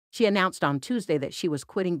She announced on Tuesday that she was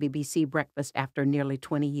quitting BBC Breakfast after nearly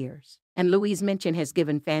 20 years. And Louise Minchin has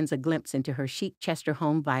given fans a glimpse into her chic Chester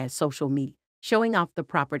home via social media, showing off the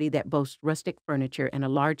property that boasts rustic furniture and a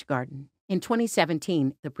large garden. In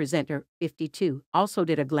 2017, the presenter, 52, also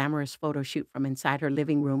did a glamorous photo shoot from inside her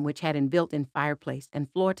living room, which had an built-in fireplace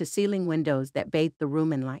and floor-to-ceiling windows that bathed the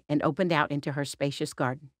room in light and opened out into her spacious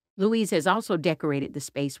garden. Louise has also decorated the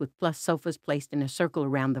space with plush sofas placed in a circle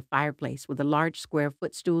around the fireplace with a large square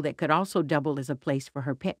footstool that could also double as a place for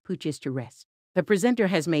her pet pooches to rest. The presenter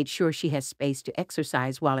has made sure she has space to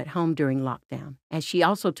exercise while at home during lockdown, as she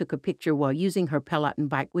also took a picture while using her Peloton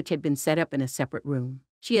bike, which had been set up in a separate room.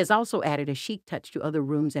 She has also added a chic touch to other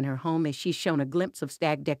rooms in her home, as she's shown a glimpse of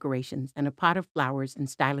stag decorations and a pot of flowers and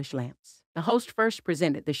stylish lamps. The host first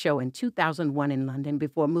presented the show in 2001 in London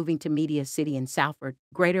before moving to Media City in Salford,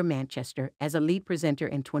 Greater Manchester, as a lead presenter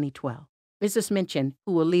in 2012. Mrs. Minchin,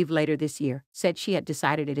 who will leave later this year, said she had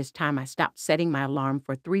decided it is time I stopped setting my alarm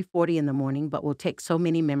for 3:40 in the morning but will take so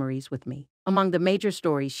many memories with me. Among the major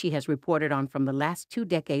stories she has reported on from the last 2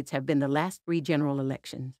 decades have been the last 3 general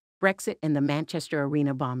elections, Brexit, and the Manchester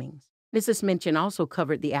Arena bombings. Mrs. Minchin also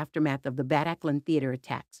covered the aftermath of the Bataclan theater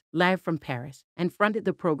attacks, live from Paris, and fronted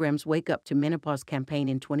the program's Wake Up to Menopause campaign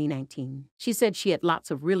in 2019. She said she had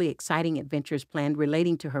lots of really exciting adventures planned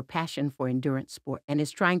relating to her passion for endurance sport and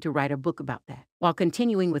is trying to write a book about that, while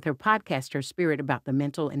continuing with her podcast, Her Spirit, about the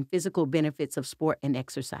mental and physical benefits of sport and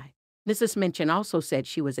exercise. Mrs. Minchin also said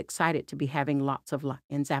she was excited to be having lots of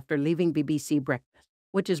lie-ins after leaving BBC Breakfast,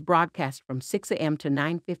 which is broadcast from 6 a.m. to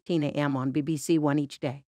 9:15 a.m. on BBC One each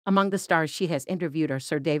day. Among the stars she has interviewed are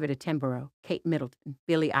Sir David Attenborough, Kate Middleton,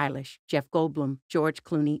 Billie Eilish, Jeff Goldblum, George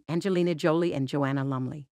Clooney, Angelina Jolie, and Joanna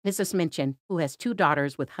Lumley. Mrs. Minchin, who has 2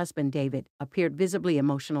 daughters with husband David, appeared visibly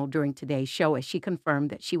emotional during today's show as she confirmed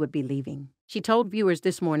that she would be leaving. She told viewers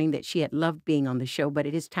this morning that she had loved being on the show, but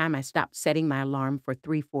it is time I stopped setting my alarm for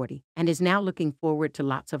 3:40 and is now looking forward to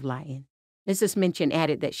lots of lie-in. Mrs. Minchin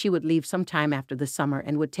added that she would leave sometime after the summer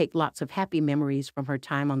and would take lots of happy memories from her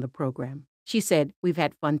time on the program. She said, "We've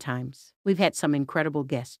had fun times. We've had some incredible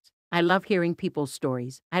guests. I love hearing people's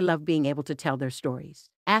stories. I love being able to tell their stories."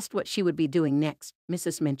 Asked what she would be doing next,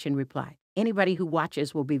 Mrs. Minchin replied, "Anybody who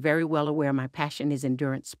watches will be very well aware my passion is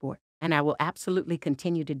endurance sport, and I will absolutely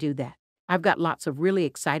continue to do that. I've got lots of really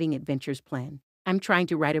exciting adventures planned. I'm trying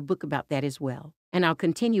to write a book about that as well. And I'll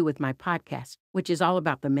continue with my podcast, which is all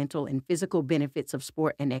about the mental and physical benefits of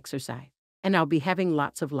sport and exercise. And I'll be having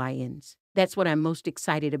lots of lie-ins. That's what I'm most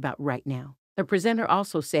excited about right now." The presenter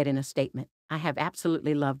also said in a statement, "I have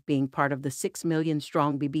absolutely loved being part of the 6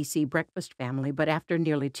 million-strong BBC Breakfast family, but after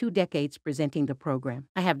nearly 2 decades presenting the program,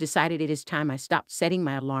 I have decided it is time I stopped setting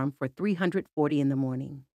my alarm for 3:40 in the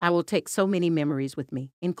morning. I will take so many memories with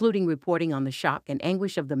me, including reporting on the shock and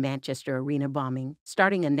anguish of the Manchester Arena bombing,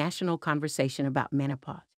 starting a national conversation about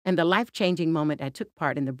menopause, and the life-changing moment I took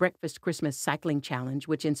part in the Breakfast Christmas Cycling Challenge,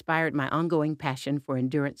 which inspired my ongoing passion for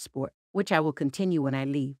endurance sport, which I will continue when I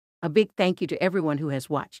leave. A big thank you to everyone who has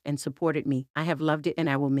watched and supported me. I have loved it and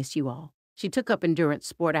I will miss you all." She took up endurance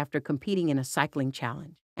sport after competing in a cycling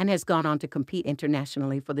challenge and has gone on to compete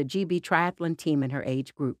internationally for the GB triathlon team in her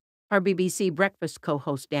age group. Her BBC Breakfast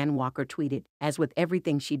co-host Dan Walker tweeted, "As with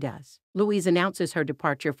everything she does, Louise announces her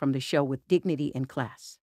departure from the show with dignity and class.